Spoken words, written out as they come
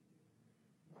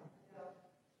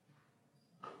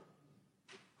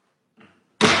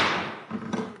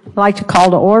I'd like to call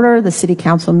to order the City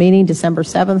Council meeting December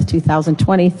 7th,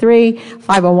 2023,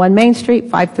 501 Main Street,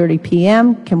 5:30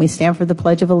 p.m. Can we stand for the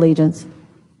Pledge of Allegiance?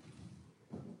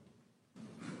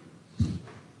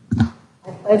 I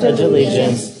pledge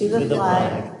allegiance to the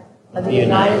flag of the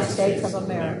United States of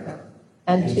America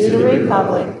and to the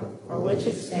republic for which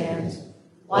it stands,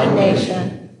 one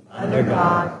nation, under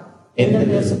God,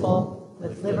 indivisible,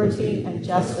 with liberty and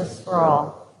justice for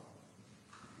all.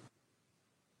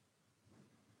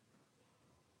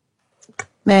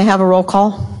 May I have a roll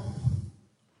call?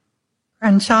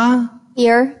 Crenshaw.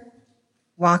 Here.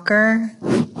 Walker.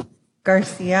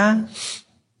 Garcia.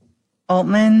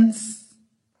 Altmans.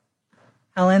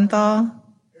 Hellenthal.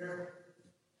 Here.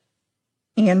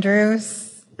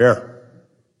 Andrews. Here.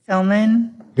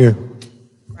 Tillman. Here.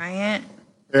 Bryant.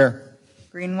 Here.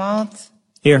 Greenwald.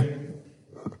 Here.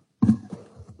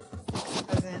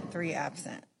 Present, 3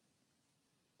 absent.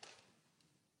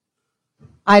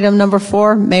 Item number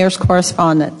 4, Mayor's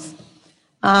Correspondence.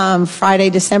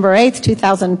 Friday, December 8th,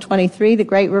 2023, the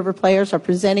Great River Players are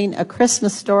presenting A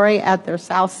Christmas Story at their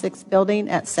South 6 building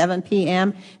at 7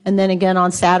 p.m. and then again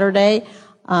on Saturday,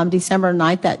 December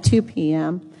 9th at 2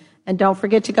 p.m. And don't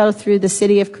forget to go through the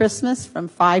City of Christmas from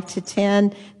 5 to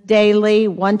 10 daily.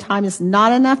 One time is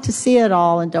not enough to see it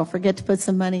all, and don't forget to put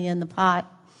some money in the pot.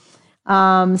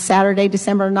 Saturday,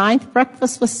 December 9th,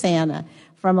 Breakfast with Santa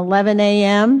from 9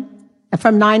 a.m.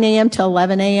 to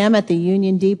 11 a.m. at the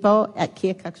Union Depot at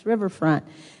Keokuk's Riverfront.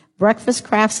 Breakfast,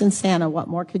 crafts, and Santa. What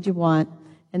more could you want?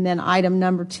 And then item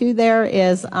number 2 there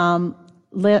is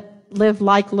Live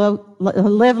Like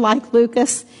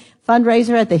Lucas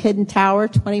fundraiser at the Hidden Tower,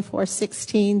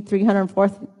 2416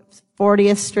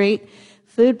 340th Street.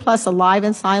 Food plus a live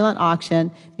and silent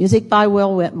auction. Music by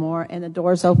Will Whitmore, and the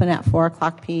doors open at 4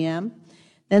 o'clock p.m.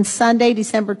 Then Sunday,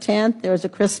 December 10th, there is a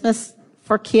Christmas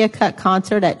for Keokuk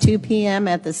concert at 2 p.m.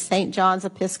 at the St. John's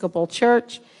Episcopal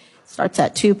Church. Starts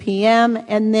at 2 p.m.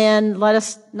 And then let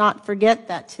us not forget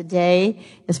that today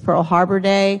is Pearl Harbor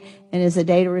Day and is a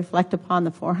day to reflect upon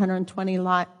the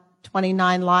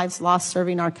 429 lives lost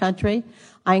serving our country.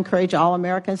 I encourage all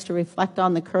Americans to reflect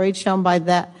on the courage shown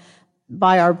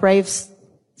by our brave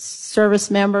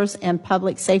service members and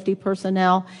public safety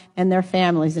personnel and their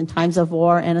families in times of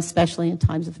war and especially in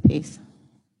times of peace.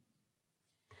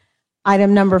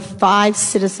 Item number 5,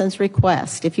 citizens'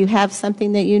 request. If you have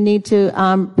something that you need to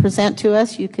present to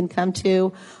us, you can come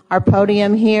to our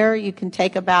podium here. You can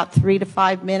take about 3 to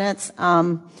 5 minutes,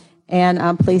 and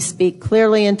please speak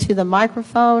clearly into the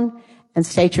microphone and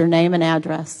state your name and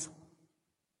address.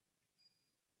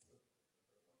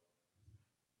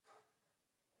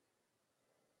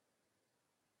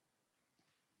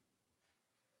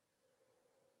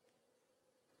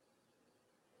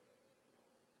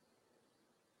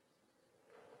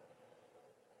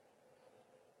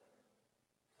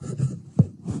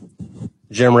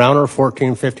 Jim Rauner,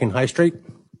 1415 High Street.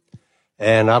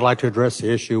 And I'd like to address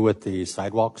the issue with the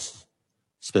sidewalks,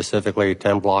 specifically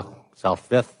 10 block South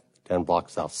 5th, 10 block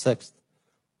South 6th.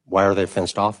 Why are they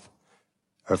fenced off?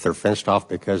 Or if they're fenced off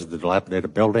because of the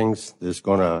dilapidated buildings, this is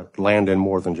going to land in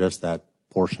more than just that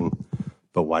portion.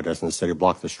 But why doesn't the city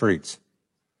block the streets?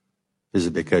 Is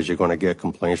it because you're going to get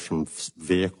complaints from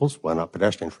vehicles? Why not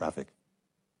pedestrian traffic?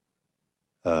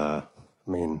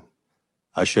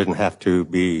 I shouldn't have to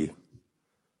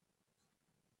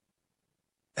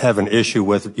have an issue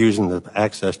with using the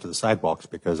access to the sidewalks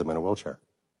because I'm in a wheelchair.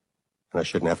 And I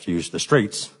shouldn't have to use the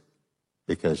streets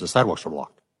because the sidewalks are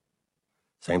blocked.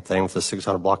 Same thing with the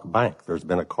 600 block of Bank. There's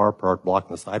been a car park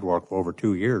blocking the sidewalk for over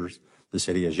 2 years. The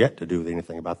city has yet to do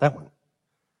anything about that one.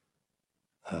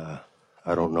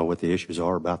 I don't know what the issues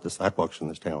are about the sidewalks in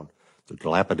this town. They're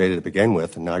dilapidated to begin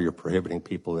with, and now you're prohibiting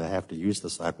people that have to use the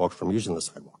sidewalks from using the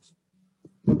sidewalks.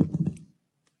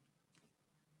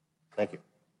 Thank you.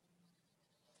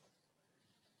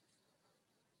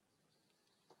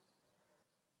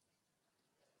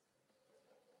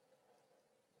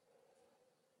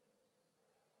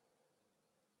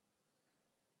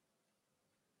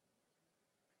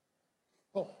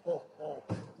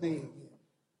 Me.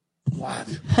 What?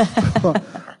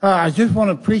 I just want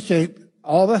to appreciate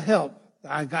all the help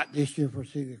that I got this year for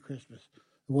City of Christmas. If it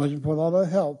wasn't for all the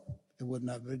help, it would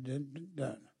not have been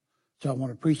done. So I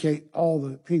want to appreciate all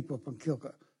the people from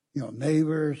Keokuk,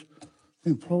 neighbors,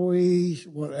 employees,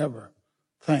 whatever.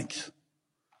 Thanks.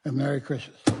 And Merry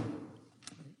Christmas.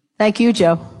 Thank you,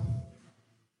 Joe.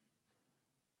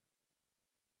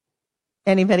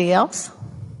 Anybody else?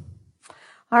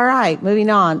 All right, moving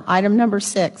on. Item number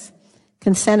 6,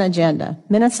 consent agenda.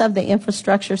 Minutes of the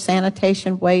Infrastructure,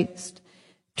 Sanitation, Waste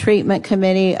Treatment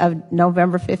Committee of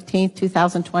November 15th,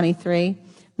 2023.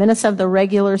 Minutes of the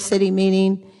regular city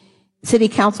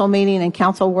council meeting and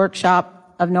council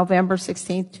workshop of November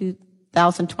 16th,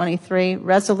 2023.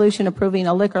 Resolution approving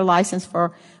a liquor license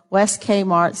for West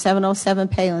Kmart, 707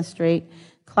 Palin Street,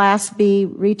 Class B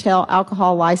retail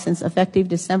alcohol license effective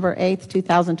December 8th,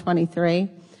 2023.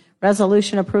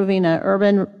 Resolution approving an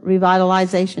urban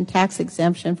revitalization tax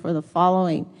exemption for the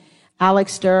following: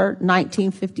 Alex Durr,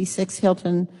 1956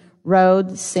 Hilton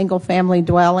Road, single-family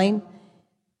dwelling.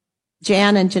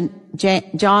 John and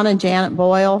Janet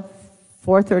Boyle,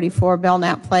 434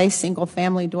 Belknap Place,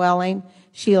 single-family dwelling.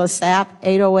 Sheila Sapp,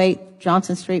 808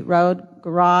 Johnson Street Road,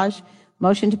 garage.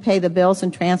 Motion to pay the bills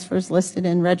and transfers listed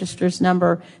in registers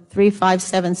number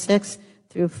 3576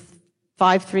 through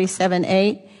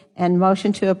 5378, and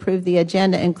motion to approve the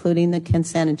agenda, including the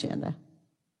consent agenda.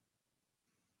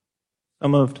 So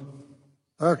moved.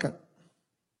 Second.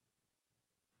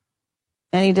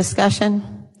 Any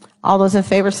discussion? All those in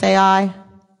favor say aye.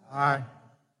 Aye.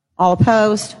 All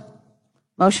opposed?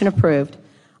 Motion approved.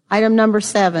 Item number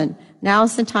 7. Now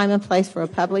is the time and place for a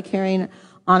public hearing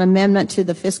on amendment to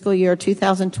the fiscal year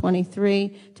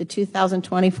 2023 to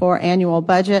 2024 annual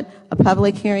budget. A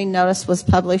public hearing notice was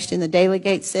published in the Daily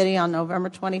Gate City on November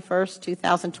 21st,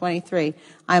 2023.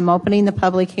 I am opening the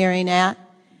public hearing at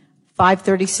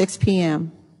 5:36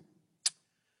 p.m.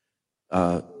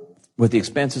 With the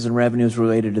expenses and revenues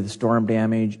related to the storm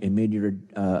damage, a mid-year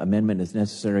amendment is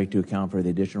necessary to account for the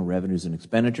additional revenues and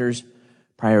expenditures.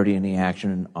 Prior to any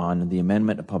action on the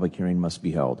amendment, a public hearing must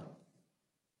be held.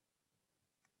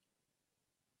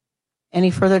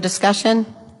 Any further discussion?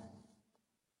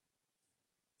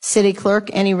 City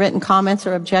Clerk, any written comments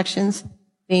or objections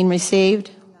being received?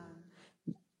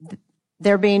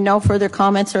 There being no further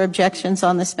comments or objections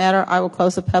on this matter, I will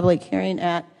close the public hearing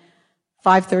at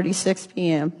 5:36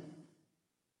 p.m.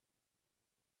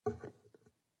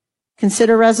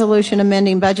 Consider resolution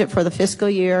amending budget for the fiscal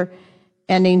year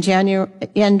ending June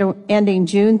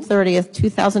 30th,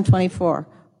 2024.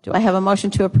 Do I have a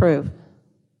motion to approve?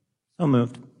 So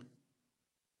moved.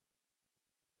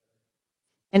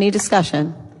 Any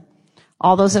discussion?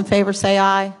 All those in favor say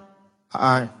aye.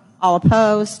 Aye. All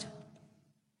opposed?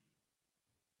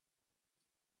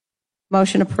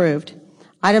 Motion approved.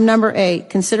 Item number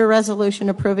 8, consider resolution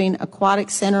approving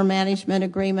aquatic center management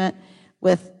agreement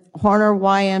with Horner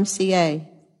YMCA.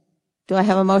 Do I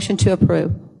have a motion to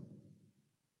approve?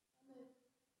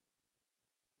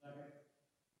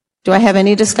 Do I have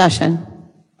any discussion?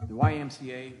 The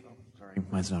YMCA, sorry,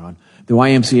 mine's not on. The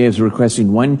YMCA is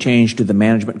requesting one change to the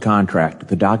management contract.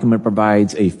 The document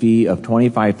provides a fee of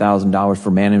 $25,000 for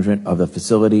management of the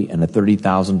facility and a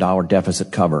 $30,000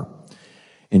 deficit cover.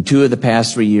 In 2 of the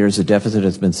past 3 years, the deficit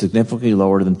has been significantly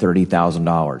lower than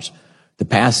 $30,000. The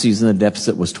past season, the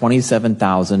deficit was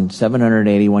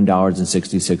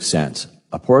 $27,781.66.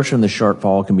 A portion of the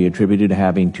shortfall can be attributed to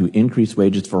having to increase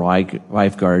wages for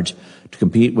lifeguards to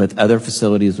compete with other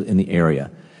facilities in the area.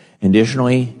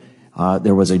 Additionally,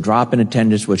 there was a drop in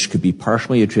attendance which could be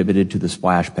partially attributed to the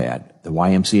splash pad. The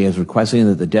YMCA is requesting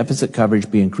that the deficit coverage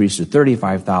be increased to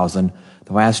 $35,000.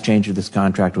 The last change of this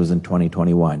contract was in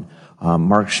 2021.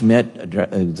 Mark Schmidt,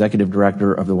 Executive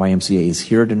Director of the YMCA, is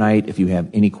here tonight if you have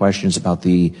any questions about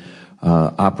the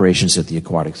operations at the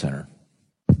Aquatic Center.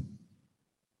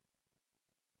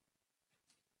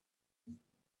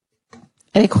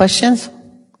 Any questions?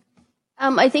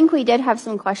 I think we did have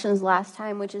some questions last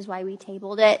time, which is why we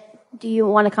tabled it. Do you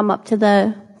want to come up to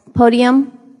the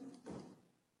podium?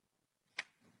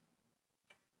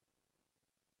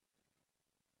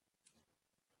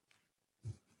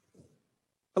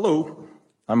 Hello,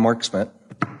 I'm Mark Schmidt.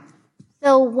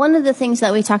 So one of the things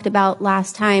that we talked about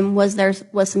last time was there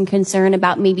was some concern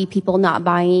about maybe people not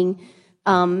buying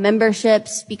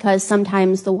memberships because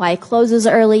sometimes the Y closes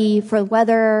early for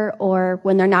weather or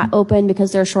when they're not open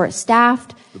because they're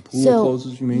short-staffed. The pool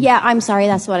closes, you mean? Yeah, I'm sorry,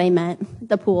 that's what I meant,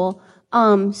 the pool.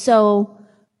 So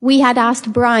we had asked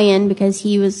Brian, because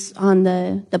he was on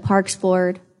the Parks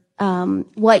Board,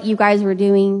 what you guys were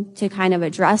doing to kind of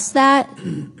address that.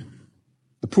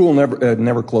 The pool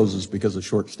never closes because of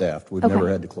short staffed. We've Okay. never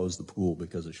had to close the pool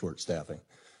because of short staffing.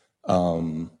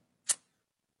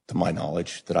 To my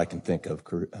knowledge, that I can think of,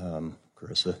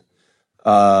 Carissa.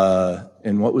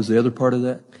 And what was the other part of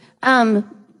that?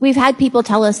 We've had people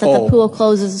tell us that the pool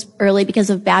closes early because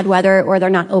of bad weather or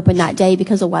they're not open that day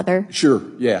because of weather. Sure,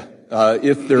 yeah.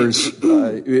 If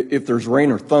there's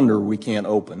rain or thunder, we can't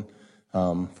open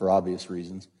for obvious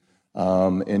reasons.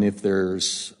 And if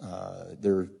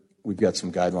we've got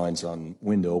some guidelines on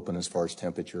when to open as far as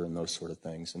temperature and those sort of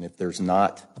things. And if there's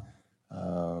not,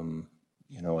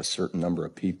 a certain number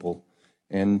of people,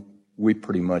 and we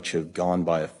pretty much have gone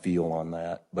by a feel on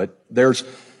that. But there's,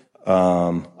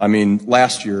 I mean,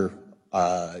 last year,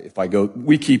 if I go,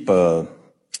 we keep a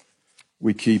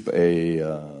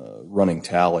running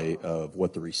tally of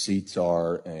what the receipts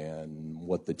are and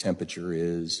what the temperature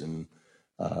is and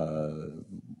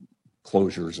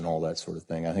closures and all that sort of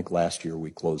thing. I think last year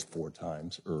we closed 4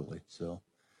 times early. So,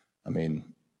 I mean,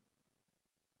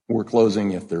 we're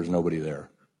closing if there's nobody there.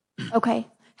 Okay.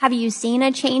 Have you seen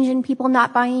a change in people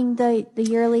not buying the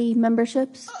yearly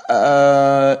memberships?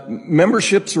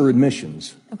 Memberships or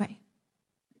admissions? Okay.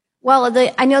 Well,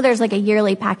 I know there's like a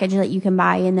yearly package that you can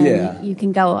buy, and then you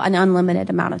can go an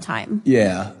unlimited amount of time.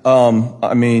 Yeah.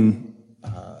 I mean,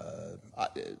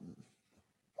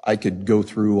 I could go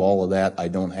through all of that. I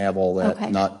don't have all that.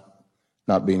 Okay.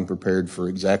 Not being prepared for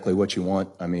exactly what you want.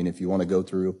 I mean, if you want to go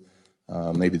through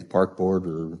maybe the park board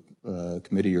or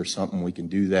committee or something, we can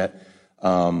do that.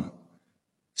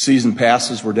 Season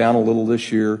passes were down a little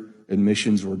this year.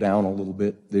 Admissions were down a little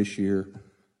bit this year.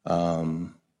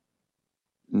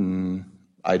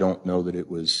 I don't know that it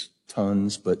was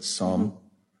tons, but some.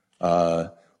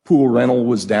 Pool rental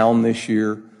was down this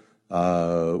year.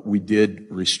 We did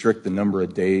restrict the number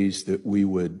of days that we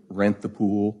would rent the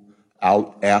pool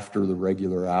out after the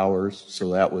regular hours,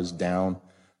 so that was down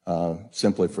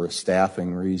simply for a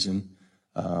staffing reason.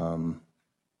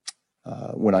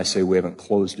 When I say we haven't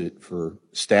closed it for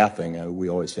staffing, we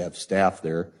always have staff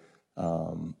there,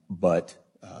 but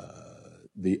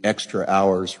the extra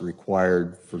hours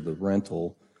required for the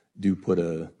rental do put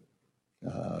a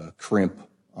crimp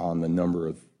on the number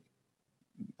of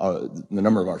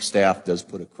our staff does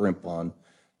put a crimp on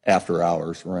after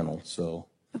hours rental. So,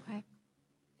 okay.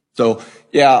 So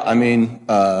yeah, I mean,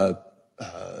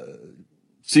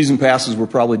 season passes were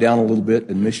probably down a little bit.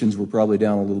 Admissions were probably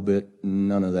down a little bit.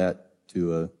 None of that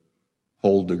to a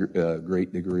whole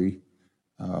great degree.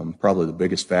 Probably the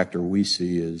biggest factor we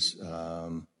see is,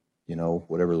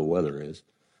 whatever the weather is.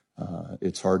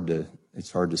 It's hard to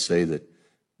say that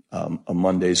a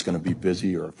Monday's going to be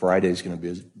busy or a Friday's going to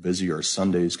be busy or a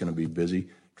Sunday's going to be busy.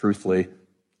 Truthfully,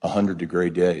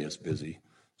 100-degree day is busy.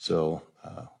 So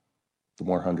the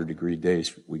more 100-degree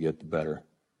days we get, the better.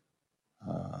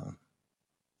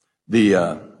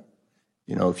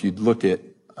 If you look at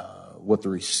what the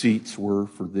receipts were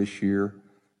for this year,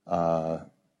 our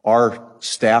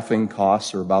staffing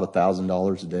costs are about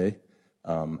 $1,000 a day,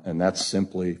 and that's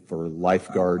simply for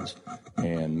lifeguards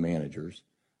and managers.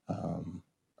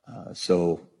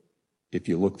 So if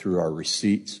you look through our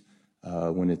receipts,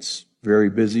 when it's very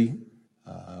busy,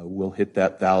 we'll hit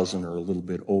that $1,000 or a little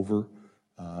bit over.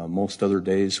 Most other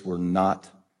days we're not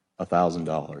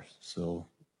 $1,000. So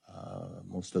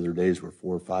most other days we're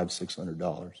 $400, $500,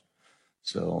 $600.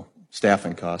 So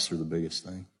staffing costs are the biggest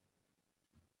thing.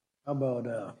 How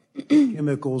about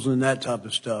chemicals and that type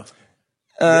of stuff?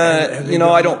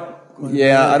 I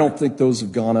don't think those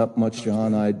have gone up much,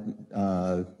 John.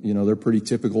 They're pretty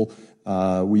typical.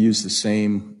 We use the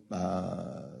same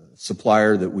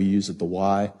supplier that we use at the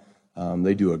Y.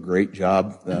 They do a great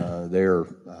job. They're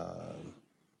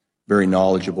very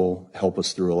knowledgeable, help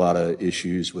us through a lot of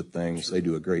issues with things. They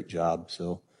do a great job.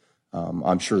 So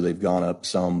I'm sure they've gone up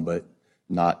some, but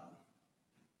not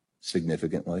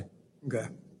significantly. Okay.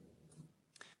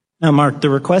 Now, Mark, the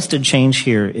requested change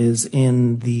here is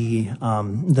in the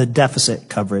deficit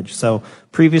coverage. So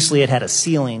previously it had a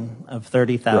ceiling of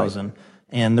 30,000, right,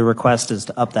 and the request is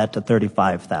to up that to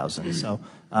 35,000. So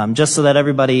just so that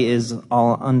everybody is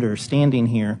all understanding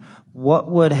here, what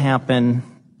would happen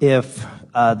if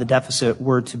the deficit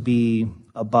were to be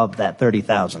above that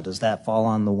 30,000? Does that fall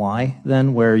on the Y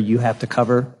then, where you have to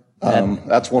cover?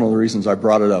 That's one of the reasons I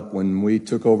brought it up. When we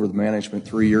took over the management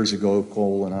 3 years ago,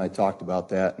 Cole and I talked about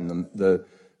that, and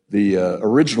the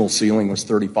original ceiling was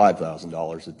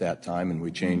 $35,000 at that time, and we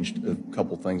changed a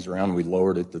couple things around. We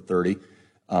lowered it to 30,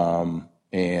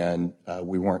 and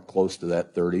we weren't close to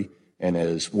that 30. And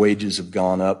as wages have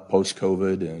gone up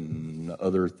post-COVID and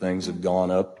other things have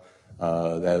gone up,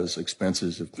 those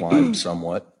expenses have climbed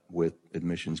somewhat, with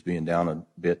admissions being down a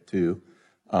bit too.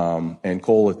 And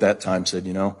Cole at that time said,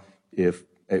 if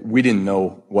we didn't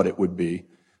know what it would be,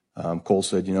 Cole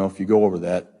said, if you go over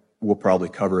that, we'll probably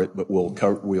cover it, but we'll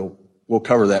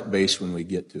cover that base when we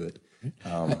get to it.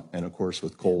 And of course,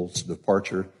 with Cole's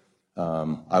departure,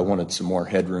 I wanted some more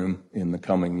headroom in the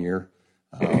coming year.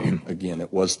 Again,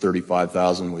 it was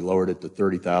 35,000. We lowered it to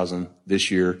 30,000. This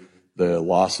year, the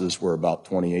losses were about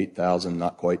 28,000,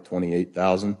 not quite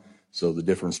 28,000. So the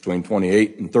difference between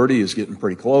 28 and 30 is getting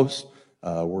pretty close.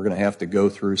 We're going to have to go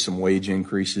through some wage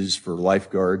increases for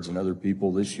lifeguards and other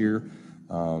people this year.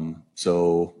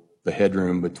 So the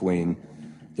headroom between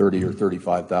 $30,000 or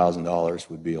 $35,000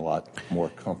 would be a lot more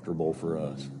comfortable for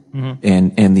us.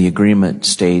 And the agreement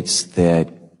states that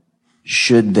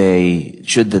should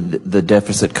the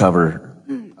deficit cover,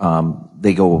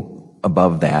 they go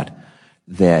above that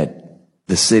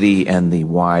the city and the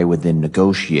Y would then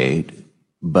negotiate,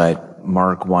 but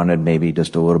Mark wanted maybe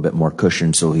just a little bit more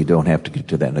cushion so he don't have to get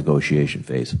to that negotiation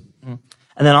phase.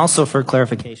 And then also for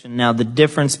clarification, now the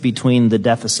difference between the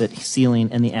deficit ceiling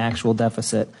and the actual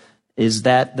deficit, is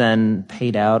that then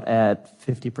paid out at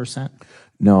 50%?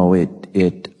 No,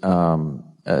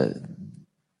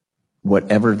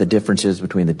 whatever the difference is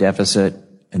between the deficit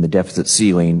and the deficit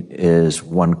ceiling is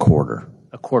 1/4.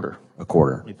 A quarter. A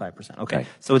quarter. 25%. Okay. Right.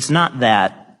 So it's not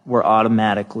that we're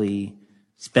automatically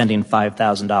spending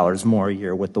 $5,000 more a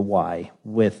year with the Y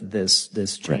with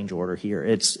this change order here.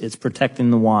 It's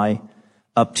protecting the Y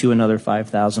up to another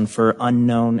 $5,000 for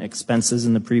unknown expenses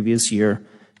in the previous year.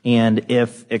 And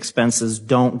if expenses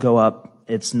don't go up,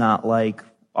 it's not like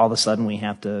all of a sudden we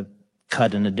have to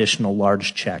cut an additional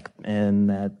large check and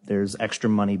that there's extra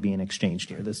money being exchanged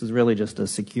here. This is really just a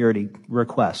security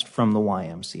request from the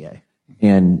YMCA.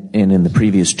 And in the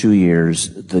previous 2 years,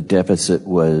 the deficit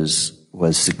was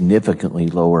significantly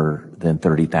lower than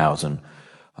 30,000.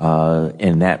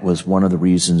 And that was one of the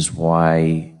reasons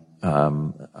why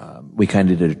we kind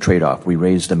of did a trade-off. We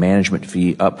raised the management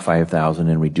fee up 5,000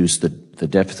 and reduced the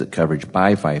deficit coverage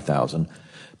by 5,000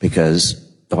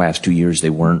 because the last 2 years they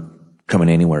weren't coming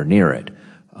anywhere near it.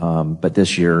 But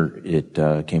this year it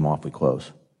came awfully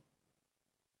close.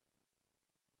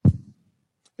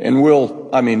 And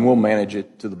we'll manage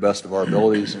it to the best of our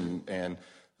abilities and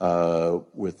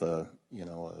with a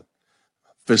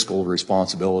fiscal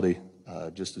responsibility,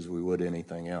 just as we would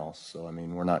anything else. So,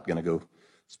 we're not going to go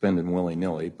spending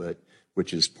willy-nilly, but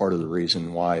which is part of the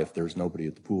reason why if there's nobody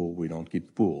at the pool, we don't keep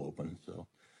the pool open. So.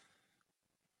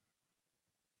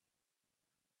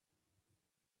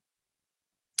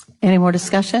 Any more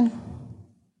discussion?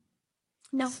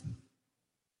 No.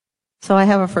 So I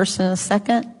have a first and a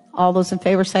second. All those in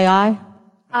favor say aye.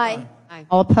 Aye.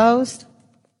 All opposed?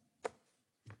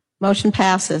 Motion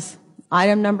passes.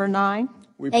 Item number 9.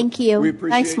 Thank you.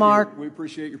 Thanks, Mark. We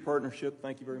appreciate your partnership.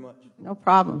 Thank you very much. No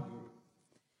problem.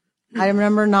 Item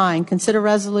number 9, consider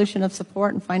resolution of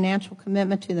support and financial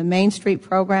commitment to the Main Street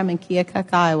program in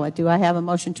Keokuk, Iowa. Do I have a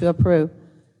motion to approve?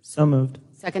 So moved.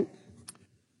 Second.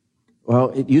 Well,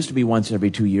 it used to be once every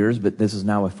 2 years, but this is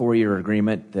now a 4-year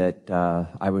agreement that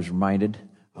I was reminded.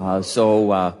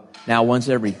 So now once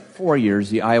every 4 years,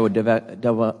 the Iowa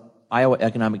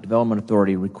Economic Development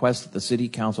Authority requests that the City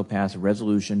Council pass a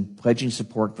resolution pledging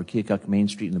support for Keokuk Main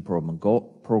Street and the program's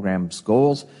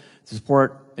goals. The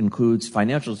support includes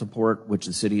financial support, which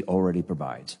the city already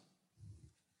provides.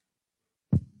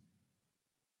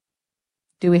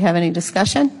 Do we have any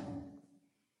discussion?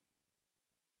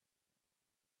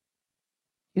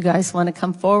 You guys want to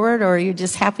come forward, or are you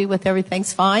just happy with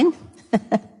everything's fine?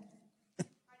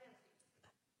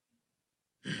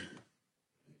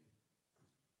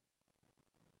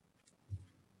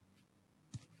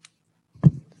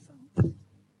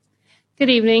 Good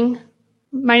evening.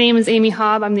 My name is Amy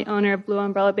Hobb. I'm the owner of Blue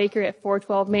Umbrella Bakery at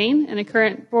 412 Main and a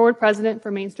current board president for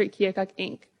Main Street Keokuk,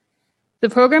 Inc. The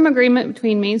program agreement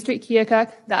between Main Street Keokuk,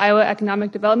 the Iowa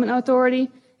Economic Development Authority,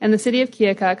 and the City of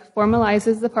Keokuk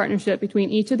formalizes the partnership between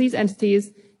each of these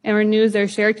entities and renews their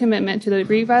shared commitment to the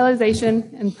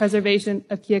revitalization and preservation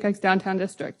of Keokuk's downtown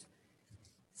district.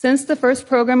 Since the first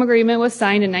program agreement was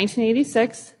signed in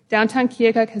 1986, downtown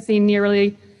Keokuk has seen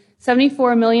nearly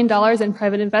 $74 million in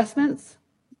private investments.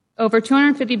 Over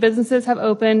 250 businesses have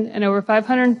opened and over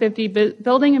 550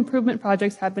 building improvement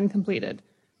projects have been completed.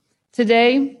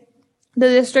 Today, the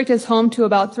district is home to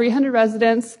about 300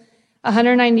 residents,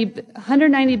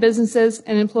 190 businesses,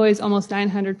 and employs almost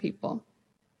 900 people.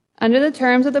 Under the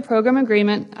terms of the program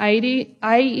agreement,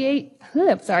 IEDA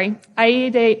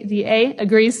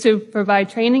agrees to provide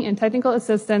training and technical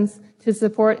assistance to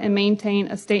support and maintain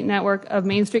a state network of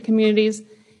Main Street communities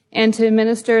and to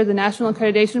administer the national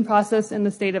accreditation process in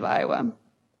the state of Iowa.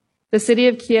 The City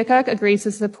of Keokuk agrees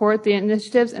to support the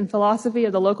initiatives and philosophy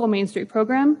of the local Main Street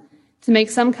program, to make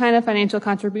some kind of financial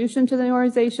contribution to the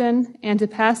organization, and to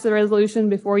pass the resolution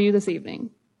before you this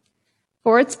evening.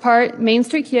 For its part, Main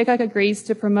Street Keokuk agrees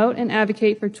to promote and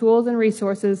advocate for tools and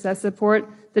resources that support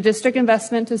the district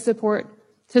investment to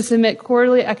submit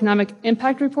quarterly economic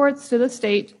impact reports to the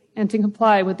state and to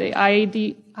comply with the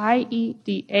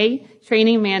IEDA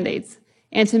training mandates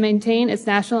and to maintain its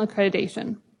national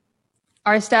accreditation.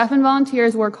 Our staff and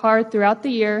volunteers work hard throughout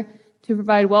the year to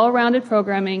provide well-rounded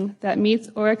programming that meets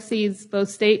or exceeds both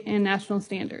state and national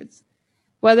standards.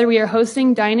 Whether we are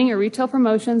hosting dining or retail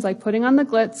promotions like putting on the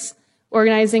Glitz,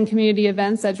 organizing community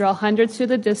events that draw hundreds to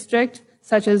the district,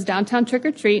 such as Downtown Trick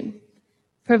or Treat,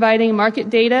 providing market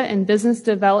data and business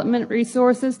development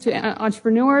resources to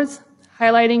entrepreneurs,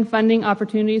 highlighting funding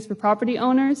opportunities for property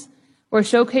owners, or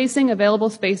showcasing available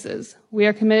spaces. We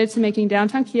are committed to making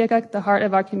downtown Keokuk the heart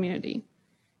of our community.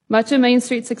 Much of Main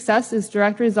Street's success is a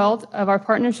direct result of our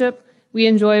partnership we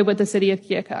enjoy with the city of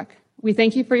Keokuk. We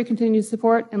thank you for your continued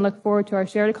support and look forward to our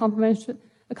shared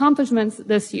accomplishments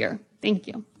this year. Thank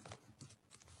you.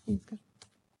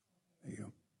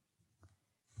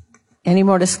 Any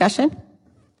more discussion?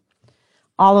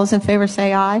 All those in favor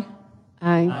say aye.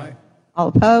 Aye. All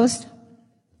opposed?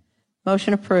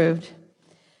 Motion approved.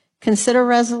 Consider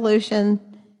resolution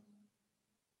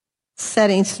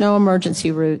setting snow emergency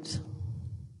routes.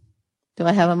 Do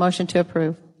I have a motion to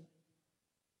approve?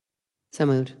 So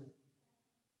moved.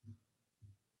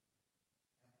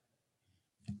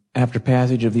 After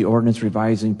passage of the ordinance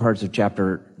revising parts of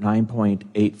Chapter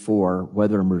 9.84,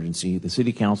 Weather Emergency, the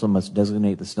City Council must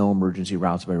designate the snow emergency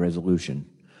routes by resolution.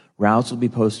 Routes will be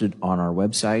posted on our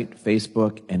website,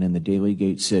 Facebook, and in the Daily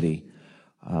Gate City.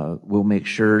 We'll make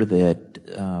sure that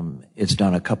it's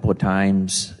done a couple of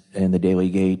times in the Daily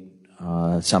Gate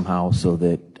somehow so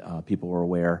that people are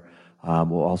aware.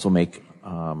 We'll also make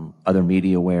other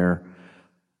media aware.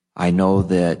 I know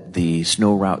that the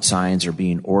snow route signs are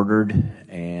being ordered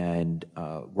and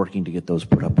working to get those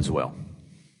put up as well.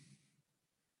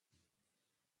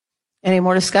 Any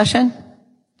more discussion?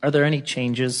 Are there any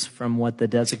changes from what the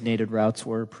designated routes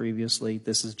were previously?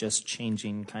 This is just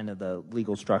changing kind of the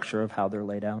legal structure of how they're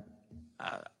laid out.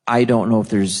 I don't know if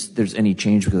there's any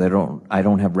change because I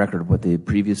don't have record of what the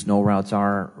previous snow routes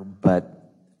are,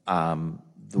 but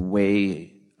the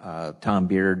way Tom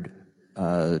Beard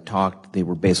talked, they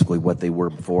were basically what they were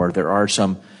before. There are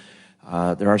some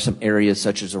areas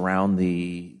such as around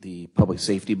the public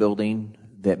safety building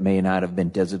that may not have been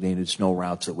designated snow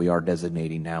routes that we are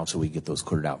designating now, so we get those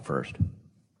cleared out first.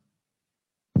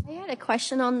 I had a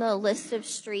question on the list of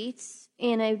streets,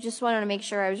 and I just wanted to make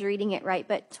sure I was reading it right.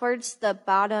 But towards the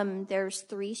bottom, there's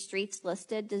 3 streets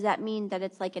listed. Does that mean that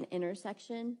it's like an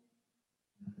intersection?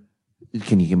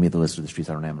 Can you give me the list of the streets?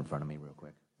 I don't have them in front of me real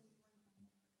quick.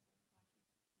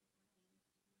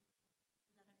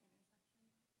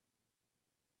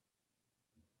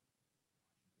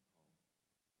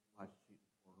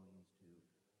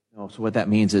 No, so what that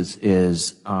means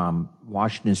is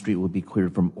Washington Street will be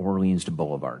cleared from Orleans to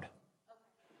Boulevard.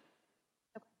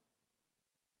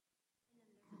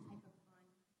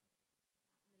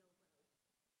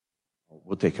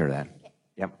 We'll take care of that.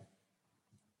 Yep.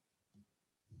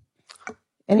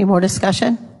 Any more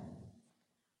discussion?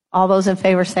 All those in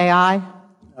favor say aye.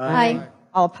 Aye.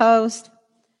 All opposed?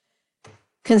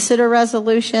 Consider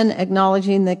resolution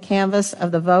acknowledging the canvass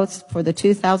of the votes for the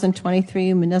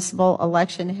 2023 municipal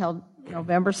election held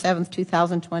November 7th,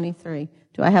 2023.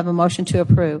 Do I have a motion to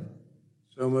approve?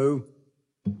 So move.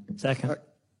 Second.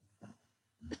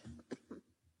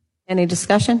 Any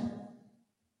discussion?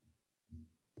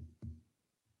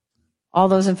 All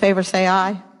those in favor say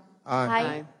aye.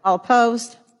 Aye. All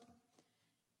opposed?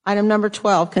 Item number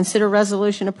 12, consider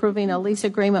resolution approving a lease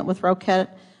agreement with Roquette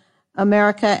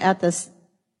America at the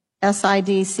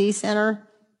SIDC Center.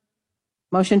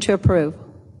 Motion to approve.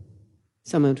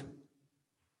 So moved.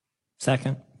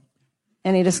 Second.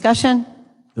 Any discussion?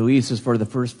 The lease is for the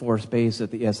first floor space at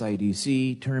the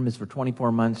SIDC. Term is for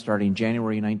 24 months starting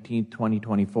January 19th,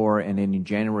 2024 and ending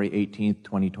January 18th,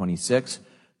 2026.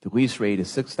 The lease rate is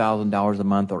 $6,000 a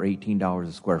month or $18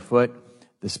 a square foot.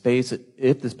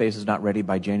 If the space is not ready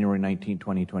by January 19,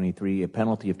 2023, a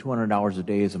penalty of $200 a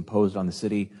day is imposed on the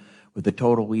city with the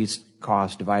total lease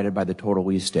cost divided by the total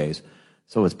lease days.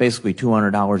 So it's basically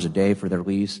 $200 a day for their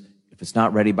lease. If it's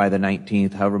not ready by the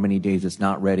 19th, however many days it's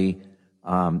not ready,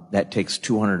 that takes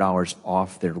 $200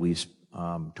 off their lease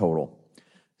total.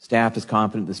 Staff is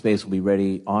confident the space will be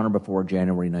ready on or before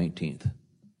January 19th.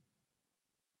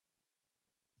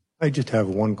 I just have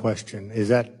one question. Is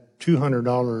that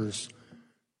 $200,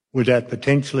 would that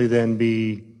potentially then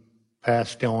be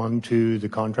passed on to the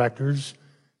contractors?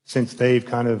 Since they've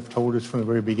kind of told us from the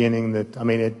very beginning that,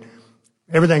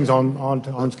 everything's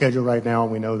on schedule right now,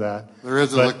 and we know that. There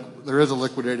is a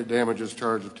liquidated damages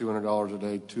charge of $200 a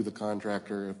day to the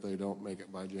contractor if they don't make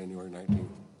it by January 19th.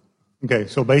 Okay,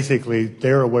 so basically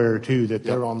they're aware too that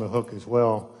they're on the hook as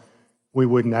well. We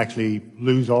wouldn't actually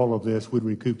lose all of this. We'd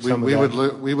recoup some of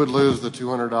that. We would lose the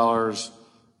 $200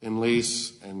 in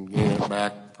lease and gain it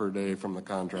back per day from the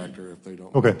contractor if they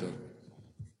don't. Okay.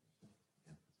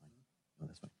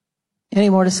 Any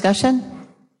more discussion?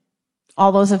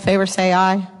 All those in favor say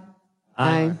aye.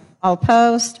 Aye. All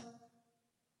opposed?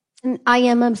 And I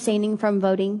am abstaining from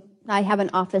voting. I have an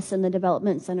office in the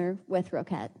Development Center with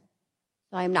Roquette,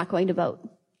 so I am not going to vote.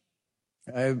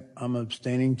 I'm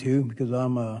abstaining too because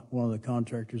I'm one of the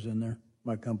contractors in there.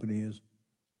 My company is.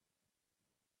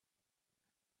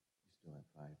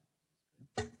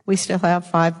 We still have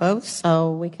 5 votes,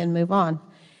 so we can move on.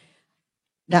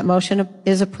 That motion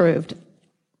is approved.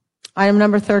 Item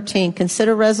number 13,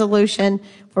 consider resolution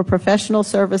for professional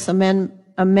service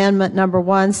amendment number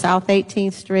 1, South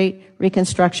 18th Street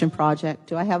reconstruction project.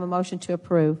 Do I have a motion to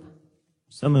approve?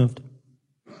 So moved.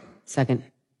 Second.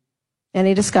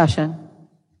 Any discussion?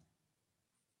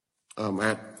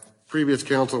 At previous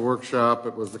council workshop,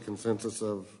 it was the consensus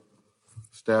of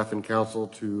staff and council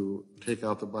to take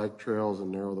out the bike trails and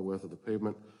narrow the width of the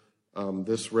pavement.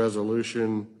 This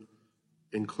resolution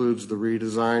includes the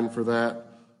redesign for that.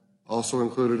 Also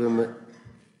included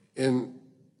in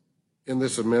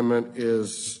this amendment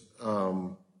is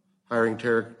hiring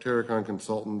Terracon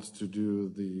consultants to do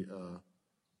the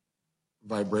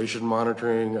vibration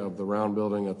monitoring of the round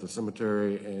building at the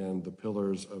cemetery and the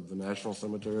pillars of the National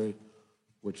Cemetery,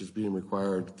 which is being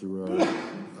required through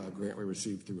a grant we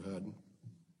received through HUD.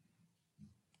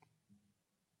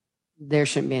 There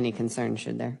shouldn't be any concern,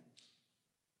 should there?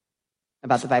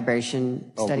 About the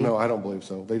vibration study? Oh, no, I don't believe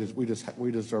so. We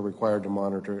just are required to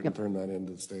monitor it and turn that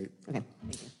into the state. Okay,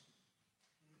 thank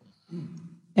you.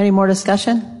 Any more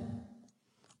discussion?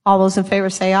 All those in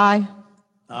favor say aye.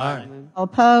 Aye. All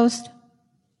opposed?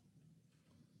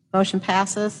 Motion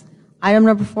passes. Item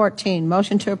number 14,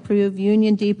 motion to approve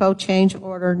Union Depot change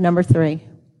order number 3.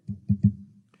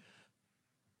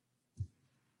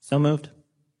 So moved.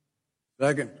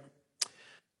 Second.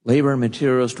 Labor and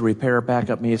materials to repair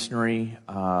backup masonry,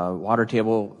 water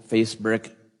table, face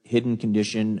brick, hidden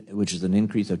condition, which is an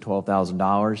increase of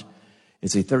 $12,000.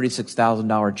 It's a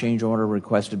 $36,000 change order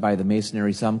requested by the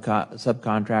masonry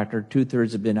subcontractor.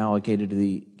 2/3 have been allocated to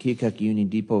the Keokuk Union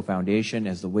Depot Foundation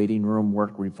as the waiting room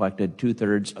work reflected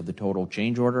 2/3 of the total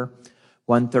change order.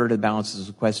 1/3 of the balance is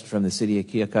requested from the city of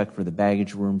Keokuk for the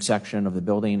baggage room section of the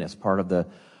building as part of the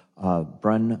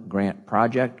Brunn grant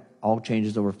project. All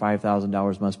changes over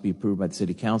 $5,000 must be approved by the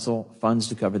City Council. Funds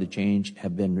to cover the change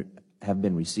have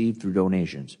been received through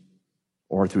donations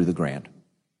or through the grant.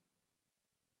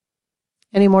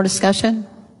 Any more discussion?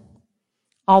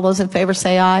 All those in favor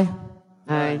say aye.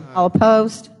 Aye. All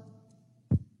opposed?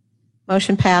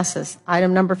 Motion passes.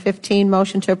 Item number 15,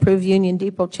 motion to approve Union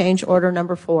Depot change order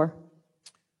number 4.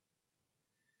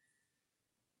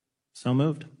 So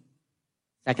moved.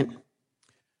 Second.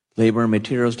 Labor and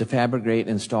materials to fabricate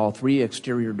and install 3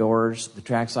 exterior doors, the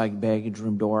trackside baggage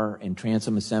room door and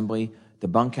transom assembly, the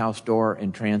bunkhouse door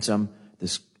and transom,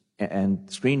 and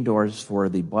screen doors for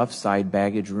the bluff side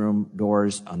baggage room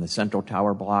doors on the central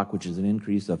tower block, which is an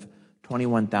increase of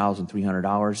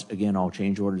 $21,300. Again, all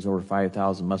change orders over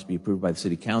 $5,000 must be approved by the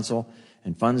City Council,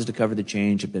 and funds to cover the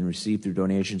change have been received through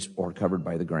donations or covered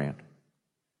by the grant.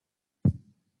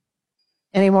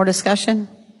 Any more discussion?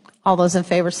 All those in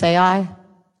favor say aye.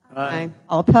 Aye.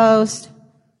 All opposed?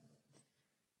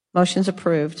 Motion's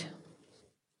approved.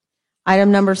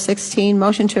 Item number 16,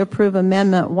 motion to approve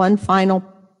amendment one final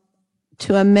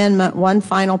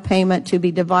payment to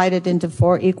be divided into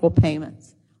 4 equal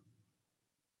payments.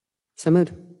 So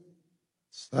moved.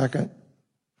 Second.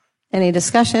 Any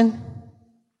discussion?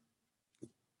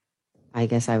 I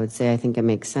guess I would say I think it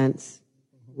makes sense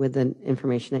with the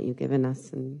information that you've given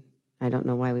us, and I don't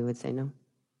know why we would say no.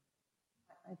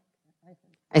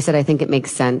 I said I think it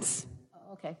makes sense.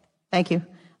 Okay, thank you.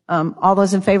 All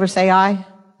those in favor say aye.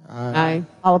 Aye.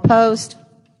 All opposed?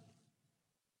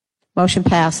 Motion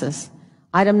passes.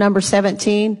 Item number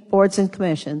 17, boards and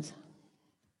commissions.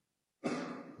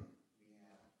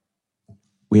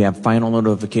 We have final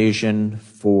notification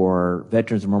for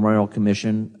Veterans Memorial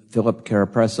Commission, Philip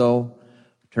Carapresso,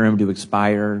 term to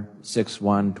expire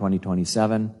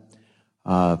 6/1/2027.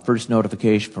 First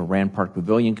notification for Rand Park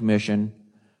Pavilion Commission.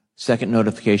 Second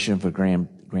notification for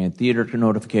Grand Theater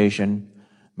notification.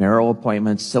 Mayoral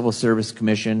appointments, Civil Service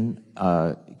Commission,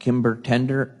 Kimber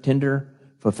Tinder,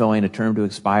 fulfilling a term to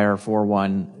expire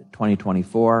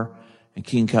 4/1/2024. And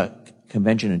Keokuk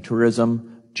Convention and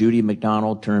Tourism, Judy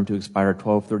McDonald, term to expire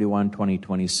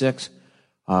 12/31/2026.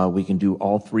 We can do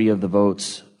all 3 of the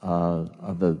votes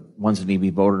of the ones that need to be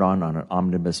voted on an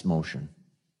omnibus motion.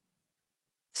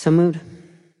 So moved.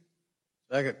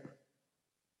 Second.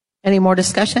 Any more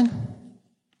discussion?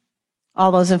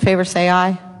 All those in favor say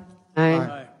aye.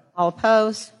 Aye. All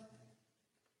opposed?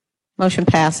 Motion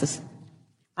passes.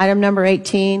 Item number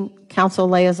 18, council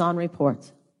liaison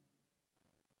reports.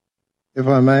 If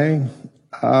I may,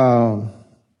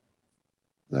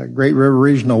 The Great River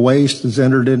Regional Waste has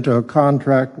entered into a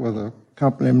contract with a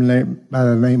company by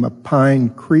the name of Pine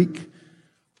Creek.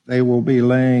 They will be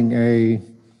laying a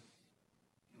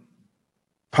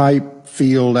pipe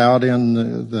field out in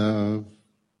the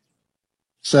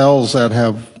cells that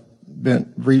have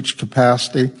been reached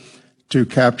capacity to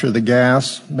capture the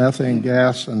gas, methane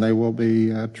gas, and they will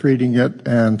be treating it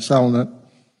and selling it.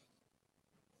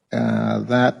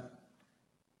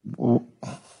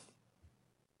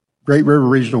 Great River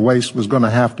Regional Waste was going to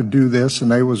have to do this,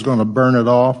 and they was going to burn it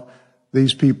off.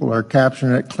 These people are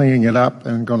capturing it, cleaning it up,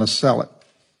 and going to sell it.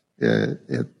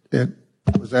 It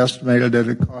was estimated that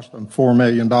it cost them $4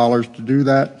 million to do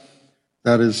that.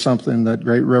 That is something that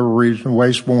Great River Regional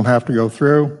Waste won't have to go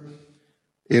through.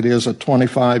 It is a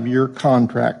 25-year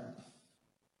contract.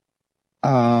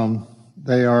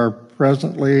 They are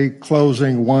presently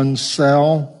closing one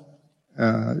cell.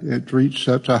 It reached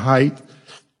such a height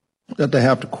that they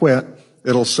have to quit.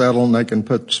 It'll settle and they can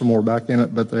put some more back in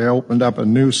it, but they opened up a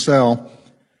new cell.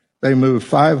 They moved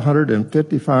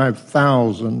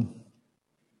 555,000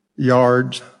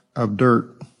 yards of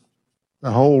dirt.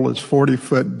 The hole is 40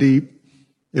 foot deep.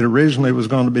 It originally was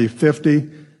going to be 50,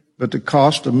 but the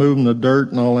cost of moving the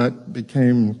dirt and all that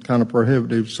became kind of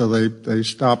prohibitive, so they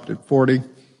stopped at 40.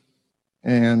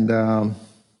 And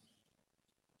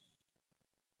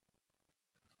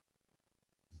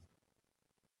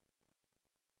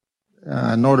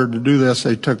in order to do this,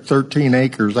 they took 13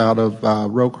 acres out of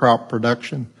row crop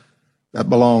production that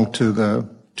belonged to the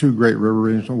two Great River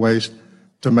Regional Waste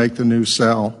to make the new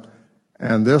cell.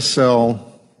 And this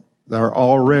cell, they're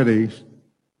already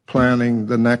planning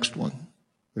the next one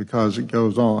because it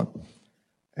goes on.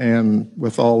 And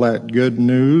with all that good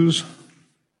news,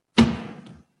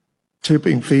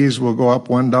 tipping fees will go up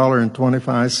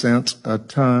 $1.25 a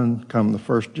ton come the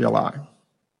 1st July.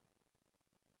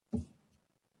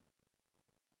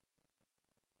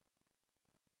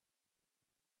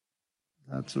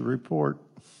 That's the report.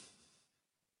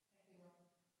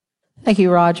 Thank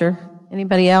you, Roger.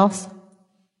 Anybody else?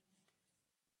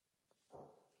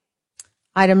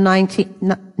 Item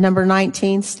 19, number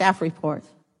 19, staff report.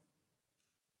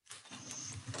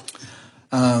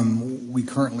 We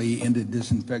currently ended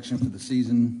disinfection for the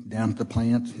season down at the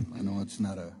plant. I know it's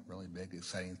not a really big,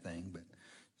 exciting thing, but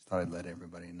just thought I'd let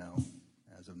everybody know.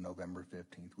 As of November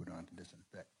 15th, we don't have to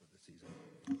disinfect for the season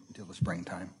until the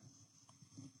springtime.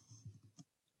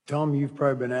 Tom, you've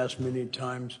probably been asked many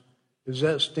times, is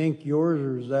that stink yours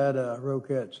or is that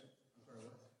Roquette's?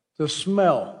 The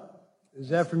smell, is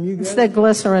that from you guys? It's the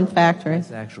glycerin factory.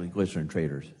 It's actually Glycerin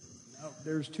Traders. No,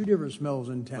 there's two different smells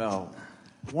in town. Well,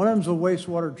 one of them's a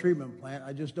wastewater treatment plant.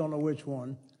 I just don't know which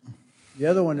one. The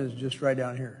other one is just right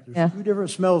down here. There's two different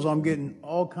smells I'm getting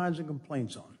all kinds of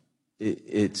complaints on.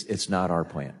 It's not our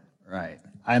plant. Right.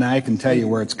 And I can tell you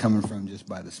where it's coming from just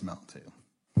by the smell, too.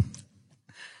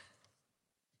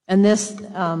 And this,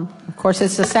 of course,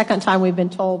 it's the second time we've been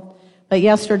told. But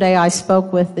yesterday I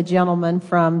spoke with the gentleman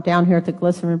from down here at the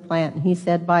glycerin plant, and he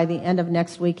said by the end of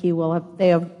next week they will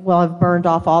have burned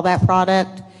off all that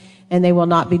product, and they will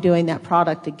not be doing that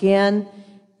product again.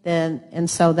 And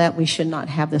so that we should not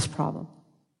have this problem.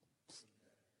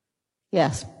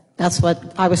 Yes, that's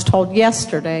what I was told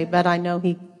yesterday. But I know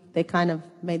they kind of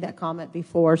made that comment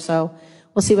before, so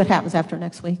we'll see what happens after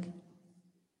next week.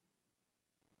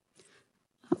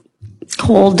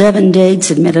 Cole Devin Dade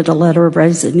submitted a letter of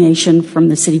resignation from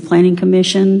the City Planning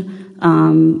Commission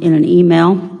in an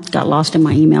email. It got lost in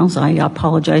my emails. I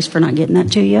apologize for not getting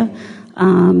that to you.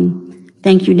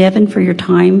 Thank you, Devin, for your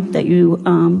time that you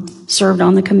served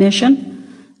on the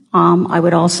commission. I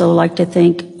would also like to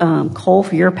thank Cole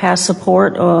for your past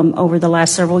support over the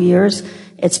last several years.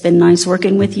 It's been nice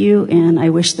working with you, and I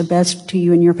wish the best to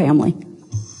you and your family.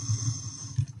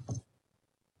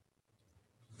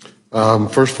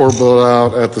 First floor build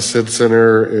out at the SID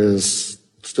Center is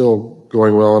still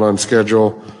going well and on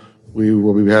schedule. We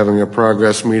will be having a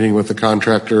progress meeting with the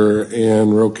contractor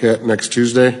and Roquette next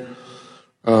Tuesday.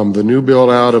 The new build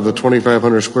out of the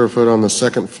 2,500 square foot on the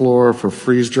second floor for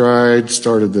freeze dried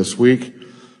started this week.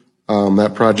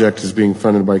 That project is being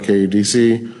funded by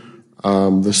KEDC.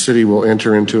 The city will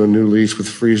enter into a new lease with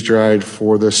freeze dried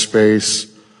for this space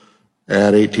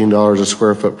at $18 a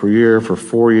square foot per year for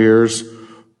 4 years,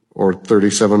 or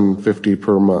 $37.50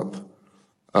 per month.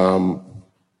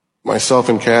 Myself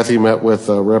and Kathy met with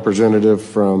a representative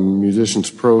from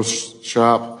Musicians Pro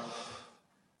Shop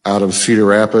out of Cedar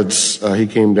Rapids. He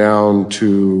came down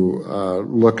to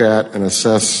look at and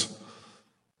assess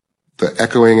the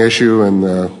echoing issue in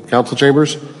the council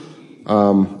chambers,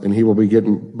 and he will be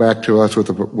getting back to us with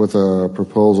a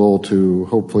proposal to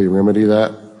hopefully remedy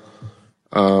that.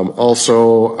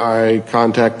 Also, I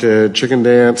contacted Chicken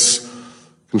Dance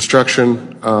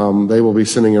Construction. They will be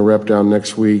sending a rep down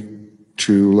next week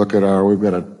to look at we've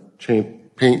got a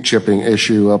paint chipping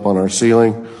issue up on our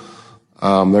ceiling.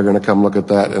 They're going to come look at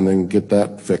that and then get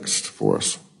that fixed for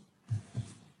us.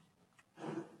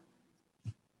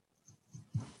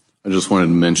 I just wanted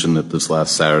to mention that this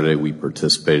last Saturday we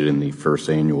participated in the first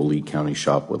annual Lee County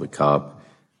Shop with a Cop.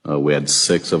 We had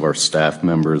 6 of our staff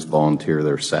members volunteer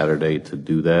their Saturday to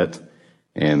do that,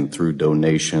 and through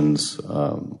donations,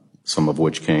 some of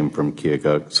which came from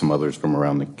Keokuk, some others from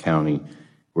around the county,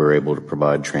 we were able to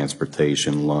provide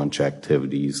transportation, lunch,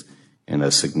 activities, and a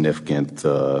significant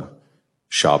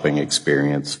shopping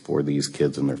experience for these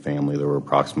kids and their family. There were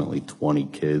approximately 20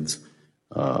 kids.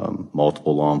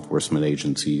 Multiple law enforcement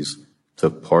agencies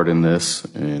took part in this,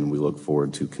 and we look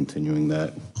forward to continuing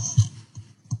that.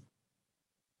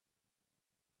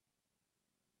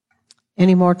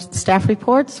 Any more staff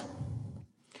reports?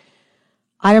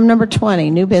 Item number 20,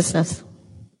 new business.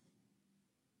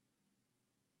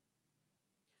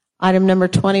 Item number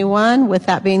 21, with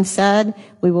that being said,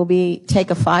 we will take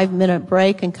a 5-minute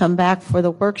break and come back for the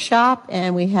workshop,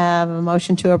 and we have a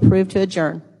motion to approve to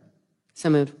adjourn. So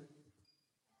moved.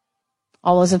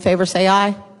 All those in favor say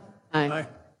aye. Aye.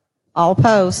 All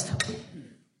opposed?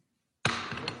 Is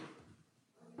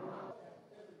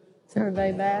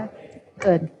everybody back?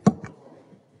 Good.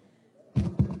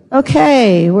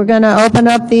 Okay, we're going to open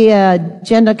up the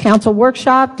Agenda Council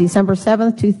Workshop, December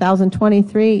 7th,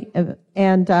 2023.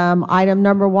 And item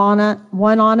number one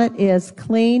on it is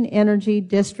Clean Energy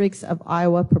Districts of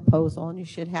Iowa proposal, and you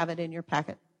should have it in your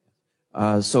packet.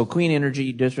 So Clean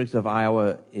Energy Districts of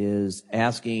Iowa is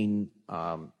asking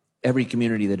every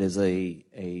community that is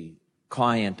a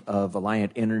client of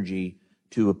Alliant Energy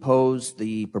to oppose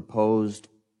the proposed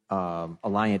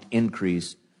Alliant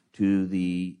increase to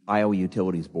the Iowa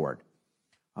Utilities Board.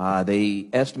 They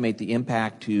estimate the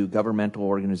impact to governmental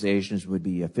organizations would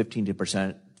be a 15 to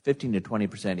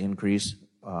 20% increase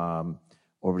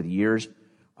over the years,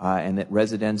 and that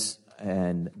residents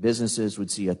and businesses would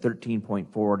see a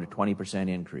 13.4 to 20%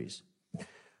 increase.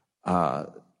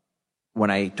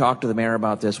 When I talked to the mayor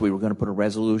about this, we were going to put a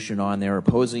resolution on there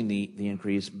opposing the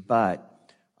increase,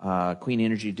 but Clean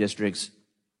Energy Districts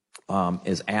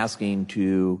is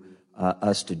asking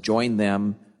us to join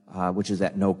them, which is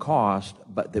at no cost,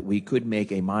 but that we could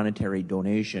make a monetary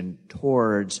donation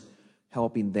towards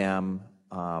helping them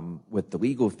with the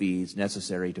legal fees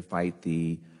necessary to fight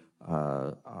the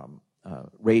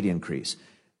rate increase.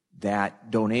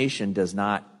 That donation is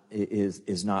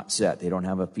not set. They don't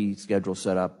have a fee schedule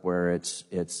set up where it's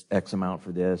X amount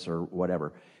for this or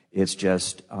whatever. It's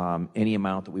just any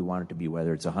amount that we want it to be,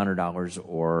 whether it's $100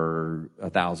 or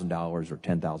 $1,000 or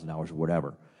 $10,000 or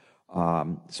whatever.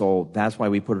 So that's why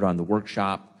we put it on the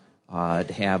workshop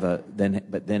to have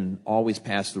but then always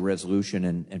pass the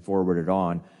resolution and forward it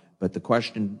on. But the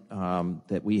question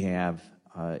that we have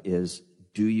is,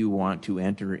 do you want to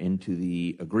enter into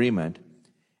the agreement?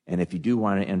 And if you do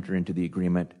want to enter into the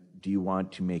agreement, do you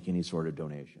want to make any sort of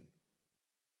donation?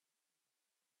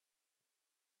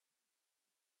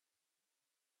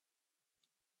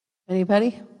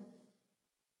 Anybody?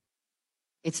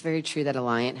 It's very true that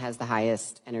Alliant has the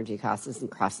highest energy costs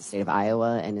across the state of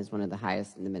Iowa and is one of the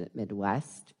highest in the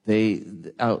Midwest.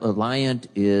 Alliant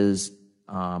is,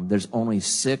 there's only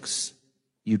 6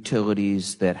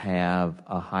 utilities that have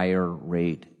a higher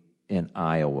rate in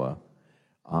Iowa.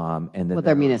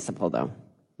 They're municipal though.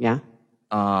 Yeah.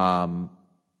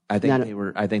 I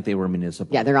think they were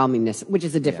municipal. Yeah, they're all municipal, which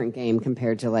is a different game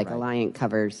compared to like Alliant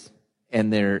covers.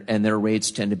 And their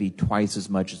rates tend to be twice as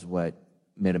much as what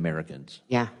Mid-Americans.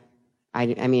 Yeah.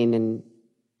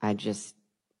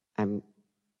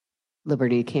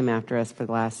 Liberty came after us for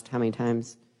the last how many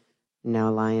times?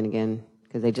 Now Alliant again,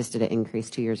 because they just did an increase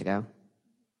 2 years ago.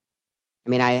 I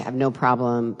mean, I have no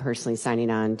problem personally signing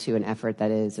on to an effort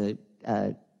that is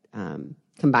a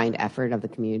combined effort of the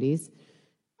communities.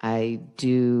 I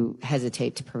do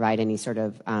hesitate to provide any sort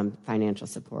of financial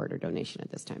support or donation at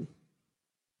this time.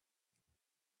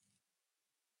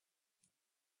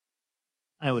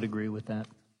 I would agree with that.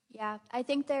 Yeah, I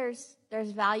think there's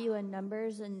value in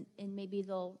numbers, and maybe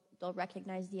they'll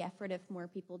recognize the effort if more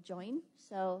people join.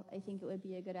 So I think it would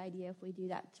be a good idea if we do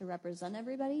that to represent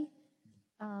everybody.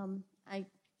 I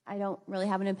don't really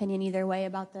have an opinion either way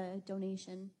about the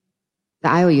donation. The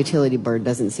Iowa Utility Board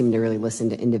doesn't seem to really listen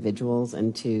to individuals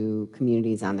and to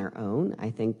communities on their own.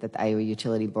 I think that the Iowa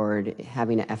Utility Board,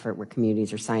 having an effort where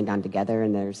communities are signed on together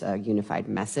and there's a unified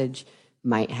message,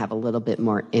 might have a little bit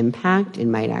more impact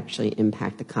and might actually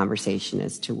impact the conversation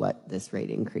as to what this rate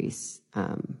increase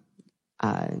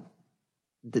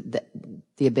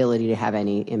the ability to have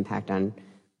any impact on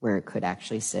where it could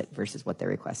actually sit versus what their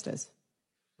request is.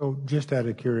 So just out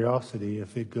of curiosity,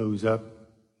 if it goes up,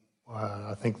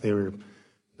 I think the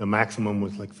maximum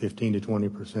was like 15 to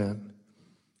 20%.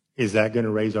 Is that going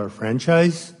to raise our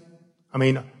franchise? I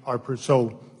mean,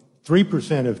 so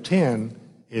 3% of 10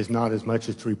 is not as much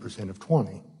as 3% of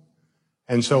 20.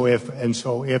 And so if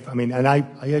I mean, and I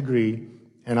agree,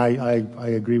 and I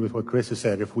agree with what Chris has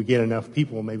said. If we get enough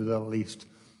people, maybe they'll at least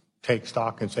take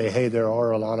stock and say, hey, there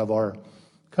are a lot of our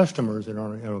customers that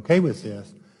aren't okay with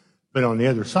this. But on the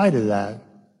other side of that,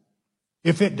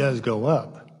 if it does go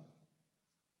up,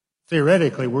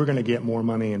 theoretically, we're going to get more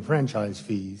money in franchise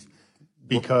fees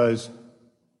because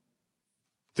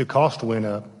the cost went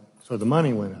up, so the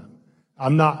money went up.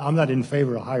 I'm not in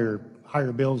favor of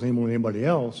higher bills any more than anybody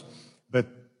else, but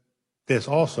this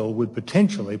also would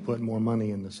potentially put more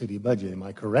money in the city budget. Am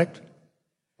I correct?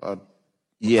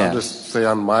 Yeah. I'll just say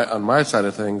on my side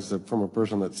of things, that from a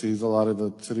person that sees a lot of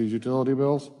the city's utility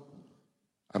bills,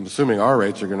 I'm assuming our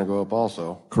rates are going to go up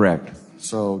also. Correct.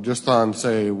 So just on,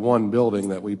 say, one building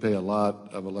that we pay a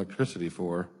lot of electricity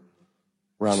for,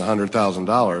 around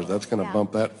 $100,000, that's going to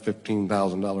bump that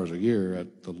 $15,000 a year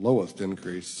at the lowest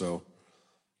increase. So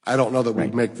I don't know that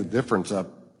we'd make the difference up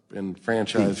in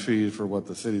franchise fees for what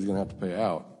the city's going to have to pay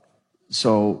out.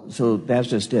 So that's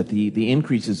just it. The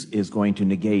increase is going to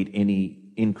negate any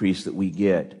increase that we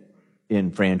get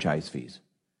in franchise fees.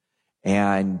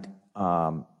 And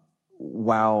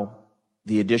while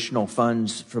the additional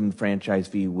funds from the franchise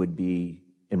fee would be,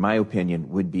 in my opinion,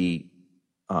 would be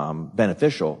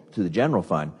beneficial to the general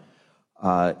fund,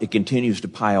 it continues to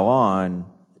pile on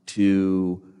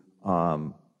to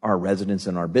our residents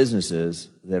and our businesses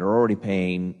that are already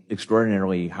paying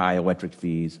extraordinarily high electric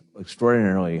fees,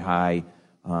 extraordinarily high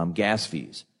gas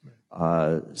fees.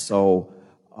 So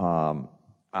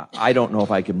I don't know if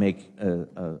I could make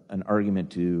an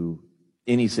argument to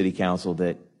any city council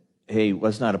that, hey,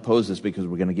 let's not oppose this because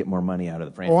we're going to get more money out of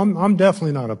the franchise. Well, I'm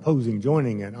definitely not opposing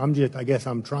joining it. I guess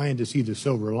I'm trying to see the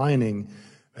silver lining,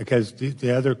 because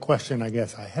the other question I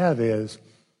guess I have is,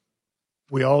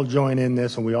 we all join in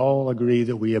this and we all agree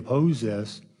that we oppose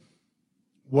this.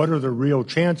 What are the real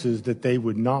chances that they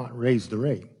would not raise the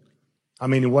rate? So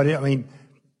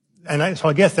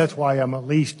I guess that's why I'm at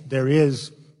least, there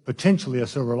is potentially a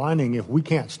silver lining. If we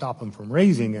can't stop them from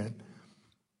raising it,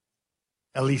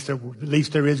 at least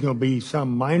there is going to be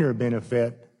some minor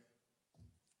benefit,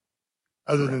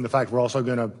 other than the fact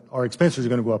our expenses are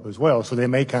going to go up as well, so they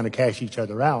may kind of cash each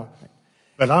other out.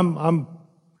 But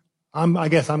I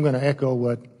guess I'm going to echo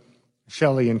what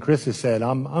Shelley and Chris has said.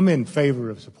 I'm in favor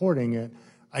of supporting it.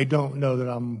 I don't know that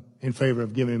I'm in favor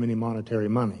of giving them any monetary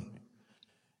money.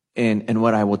 And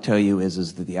what I will tell you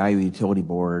is that the Iowa Utility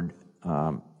Board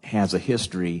has a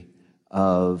history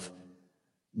of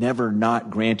never not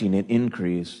granting an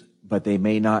increase, but they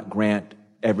may not grant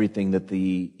everything that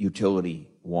the utility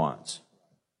wants.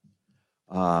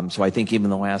 So I think even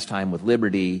the last time with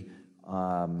Liberty,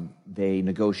 they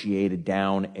negotiated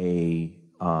down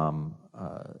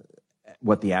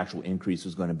what the actual increase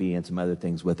was going to be and some other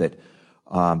things with it,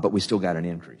 but we still got an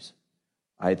increase.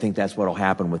 I think that's what will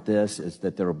happen with this, is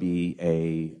that there will be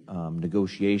a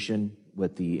negotiation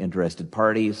with the interested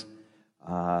parties,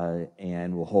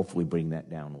 and we'll hopefully bring that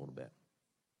down a little bit.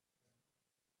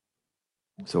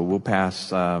 So we'll pass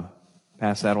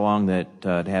that along, that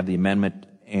to have the amendment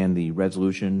and the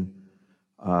resolution,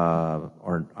 have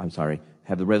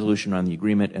the resolution on the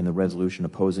agreement and the resolution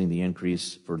opposing the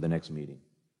increase for the next meeting.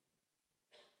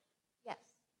 Yes.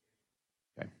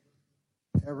 Okay.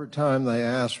 Every time they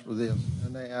ask for this,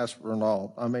 and they ask for an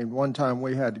alt. I mean, one time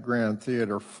we had the Grand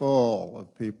Theater full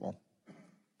of people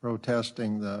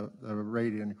protesting the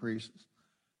rate increases,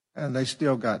 and they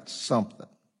still got something.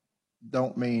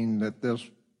 Don't mean that this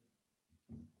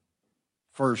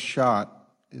first shot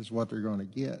is what they're going to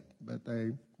get, but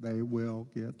they will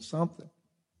get something.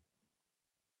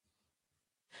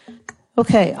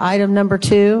 Okay, item number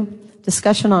 2,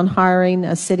 discussion on hiring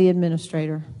a city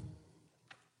administrator.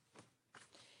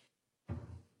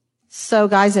 So,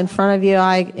 guys, in front of you,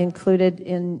 I included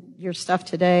in your stuff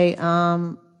today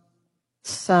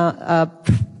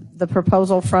the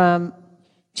proposal from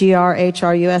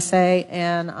GRHR USA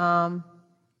and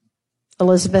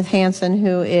Elizabeth Hansen,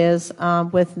 who is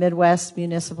with Midwest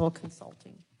Municipal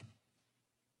Consulting.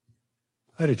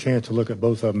 I had a chance to look at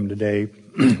both of them today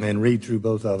and read through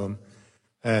both of them,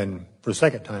 and for a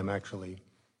second time actually.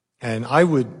 And I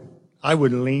would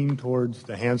lean towards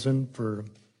the Hansen for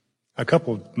a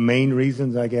couple of main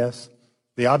reasons, I guess.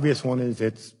 The obvious one is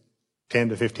it's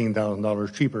 $10,000 to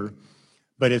 $15,000 cheaper,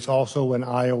 but it's also an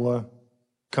Iowa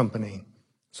company.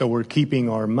 So we're keeping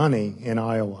our money in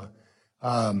Iowa.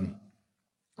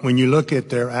 When you look at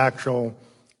their actual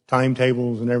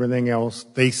timetables and everything else,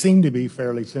 they seem to be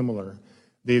fairly similar.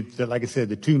 Like I said,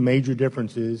 the two major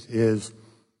differences is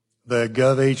the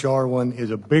GovHR one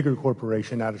is a bigger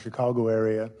corporation out of Chicago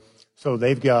area, so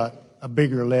they've got a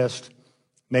bigger list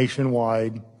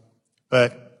nationwide.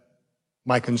 But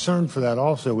my concern for that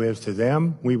also is to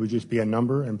them, we would just be a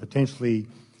number, and potentially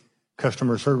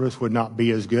customer service would not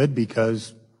be as good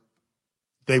because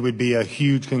they would be a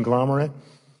huge conglomerate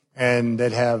and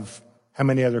they'd have how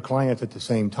many other clients at the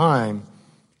same time.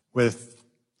 With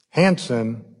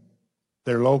Hanson,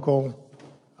 they're local.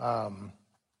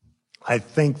 I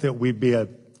think that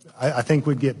I think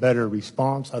we'd get better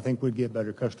response. I think we'd get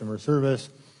better customer service.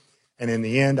 And in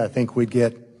the end, I think we'd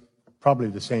get probably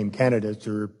the same candidates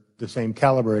or the same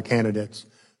caliber of candidates.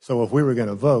 So if we were going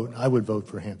to vote, I would vote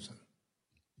for Hanson.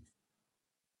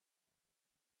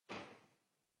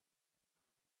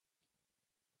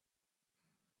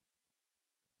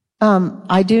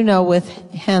 I do know with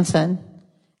Hanson,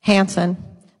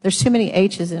 there's too many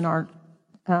H's in our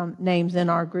names in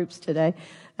our groups today.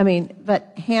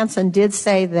 But Hanson did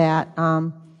say that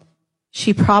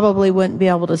she probably wouldn't be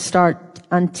able to start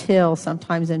until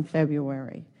sometimes in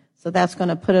February. So that's going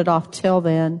to put it off till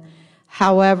then.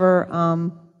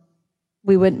 However,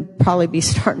 we wouldn't probably be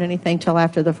starting anything till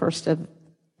after the first of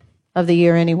the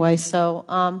year anyway.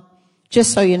 So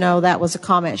just so you know, that was a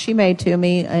comment she made to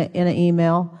me in an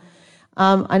email.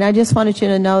 And I just wanted you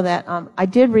to know that I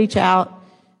did reach out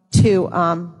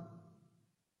to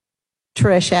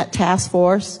Trish at Task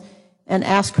Force and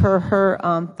ask her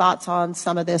thoughts on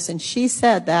some of this. And she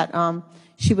said that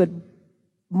she would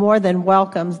more than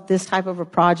welcome this type of a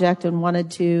project and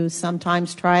wanted to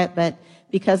sometimes try it, but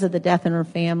because of the death in her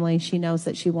family, she knows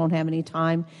that she won't have any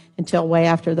time until way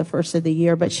after the first of the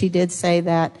year. But she did say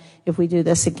that if we do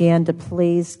this again, to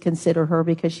please consider her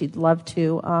because she'd love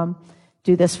to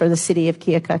do this for the city of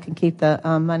Keokuk and keep the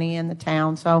money in the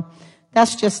town. So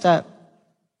that's just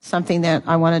something that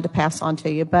I wanted to pass on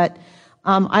to you. But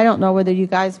I don't know whether you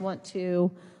guys want to.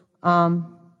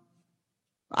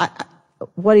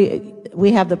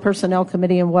 We have the personnel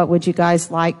committee, and what would you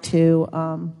guys like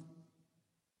to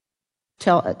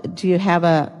tell? Do you have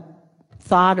a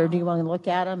thought, or do you want to look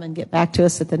at them and get back to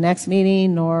us at the next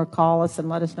meeting, or call us and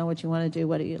let us know what you want to do?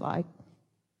 What do you like?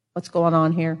 What's going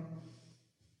on here?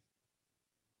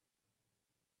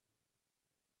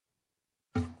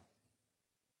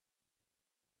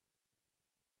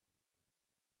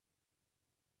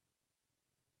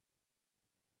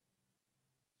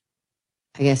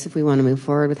 I guess if we want to move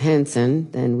forward with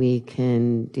Hanson, then we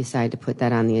can decide to put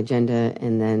that on the agenda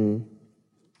and then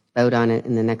vote on it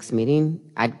in the next meeting.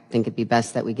 I think it'd be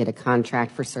best that we get a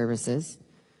contract for services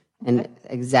and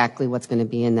exactly what's going to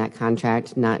be in that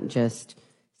contract, not just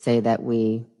say that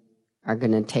we are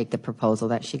going to take the proposal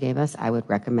that she gave us. I would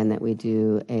recommend that we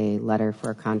do a letter for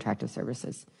a contract of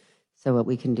services. So what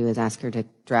we can do is ask her to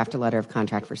draft a letter of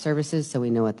contract for services so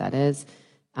we know what that is,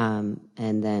 and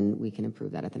then we can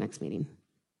approve that at the next meeting.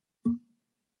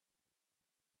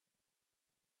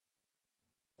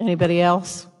 Anybody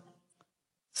else?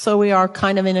 So we are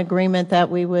kind of in agreement that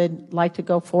we would like to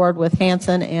go forward with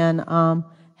Hanson and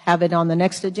have it on the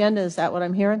next agenda. Is that what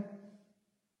I'm hearing?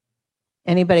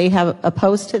 Anybody have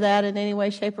opposed to that in any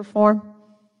way, shape, or form?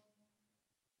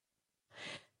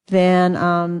 Then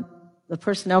the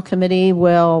Personnel Committee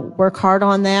will work hard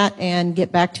on that and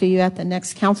get back to you at the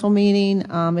next council meeting.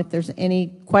 If there's any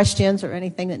questions or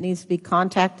anything that needs to be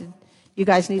contacted, you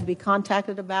guys need to be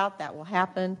contacted about, that will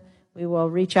happen. We will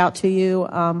reach out to you.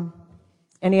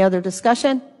 Any other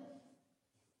discussion?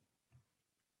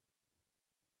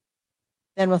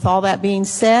 Then with all that being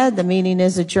said, the meeting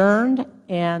is adjourned.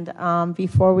 And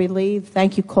before we leave,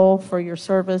 thank you, Cole, for your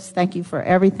service. Thank you for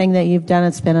everything that you've done.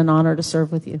 It's been an honor to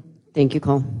serve with you. Thank you,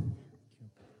 Cole.